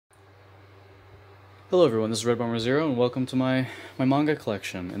Hello everyone, this is RedBomber's and welcome to my manga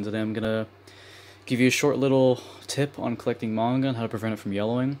collection. And today I'm gonna give you a short little tip on collecting manga and how to prevent it from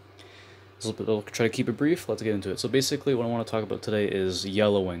yellowing. I'll try to keep it brief. Let's get into it. So basically what I want to talk about today is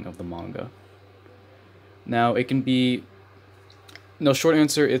yellowing of the manga. Now it can be... No, short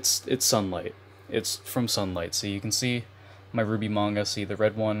answer, it's sunlight. It's from sunlight. So you can see my Ruby manga, see the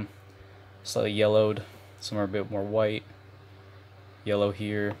red one, slightly yellowed, some are a bit more white, yellow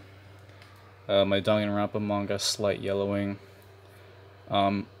here. My Danganronpa manga, slight yellowing.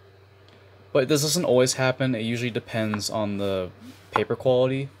 But this doesn't always happen. It usually depends on the paper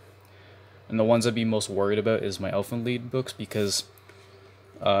quality. And the ones I'd be most worried about is my Elfenlied books because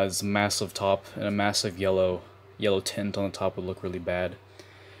it's a massive top and a massive yellow tint on the top would look really bad.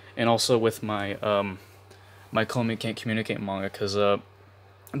 And also with my my Call Me Can't Communicate manga, because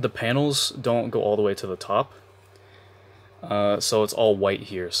the panels don't go all the way to the top. So it's all white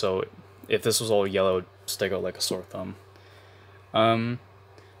here. So if this was all yellow, it'd stick out like a sore thumb.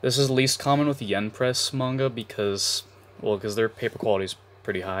 This is least common with Yen Press manga because their paper quality is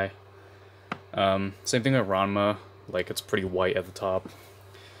pretty high. Same thing with Ranma, like it's pretty white at the top.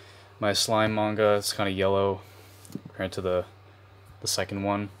 My Slime manga is kind of yellow compared to the second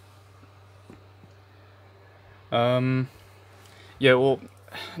one. Yeah, well,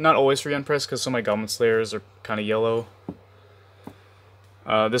 not always for Yen Press because some of my Goblin Slayers are kind of yellow.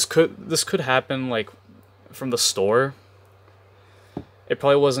 This could happen like from the store. It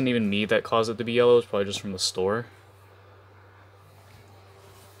probably wasn't even me that caused it to be yellow. It's probably just from the store.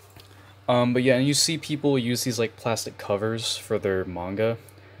 But yeah, and you see people use these like plastic covers for their manga.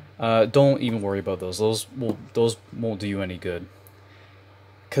 Don't even worry about those. Those won't do you any good.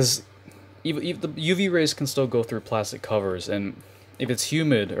 Cause even the UV rays can still go through plastic covers, and if it's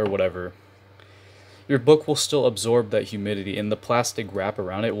humid or whatever, your book will still absorb that humidity, and the plastic wrap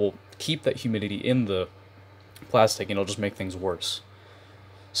around it will keep that humidity in the plastic, and it'll just make things worse.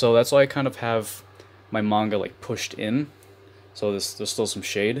 So that's why I kind of have my manga like pushed in, so there's still some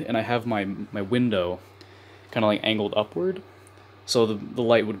shade, and I have my window kind of like angled upward, so the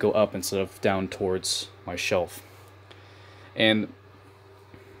light would go up instead of down towards my shelf. And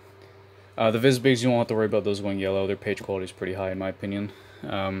the Visbigs, you won't have to worry about those going yellow. Their page quality is pretty high in my opinion.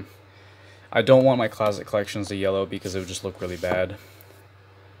 I don't want my closet collections to yellow because it would just look really bad.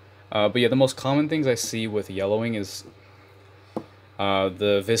 But yeah, the most common things I see with yellowing is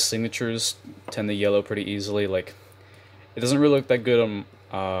the Viz signatures tend to yellow pretty easily. Like, it doesn't really look that good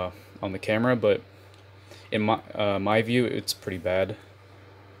on the camera, but in my view, it's pretty bad.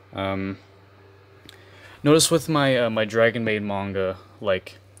 Notice with my my Dragon Maid manga,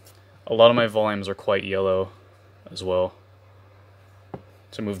 like a lot of my volumes are quite yellow as well.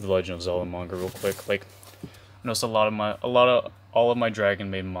 To move the Legend of Zelda manga real quick, like notice all of my Dragon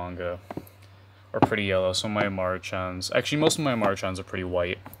Maid manga are pretty yellow. Some of my Maruchans, actually most of my Maruchans are pretty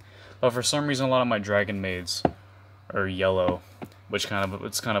white, but for some reason a lot of my Dragon Maids are yellow, which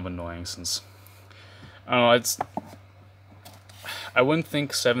it's kind of annoying since I don't know, I wouldn't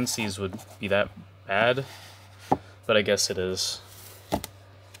think 7 Seas would be that bad, but I guess it is.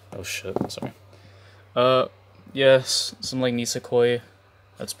 Oh shit, sorry. Yes, some like Nisekoi.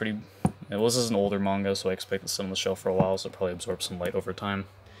 That's pretty... This is an older manga, so I expect to sit on the shelf for a while, so it'll probably absorb some light over time.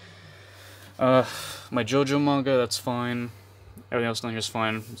 My JoJo manga, that's fine. Everything else down here is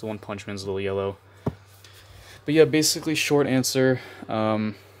fine. The One Punch Man's a little yellow. But yeah, basically, short answer.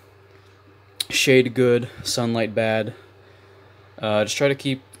 Shade good, sunlight bad. Just try to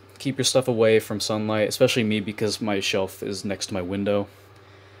keep your stuff away from sunlight, especially me because my shelf is next to my window.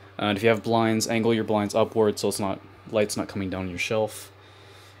 And if you have blinds, angle your blinds upward so light's not coming down your shelf.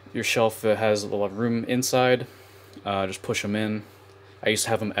 Your shelf has a lot of room inside, just push them in. I used to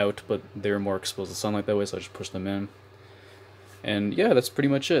have them out, but they were more exposed to sunlight that way, so I just pushed them in. And yeah, that's pretty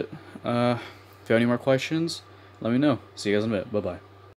much it. If you have any more questions, let me know. See you guys in a bit. Bye-bye.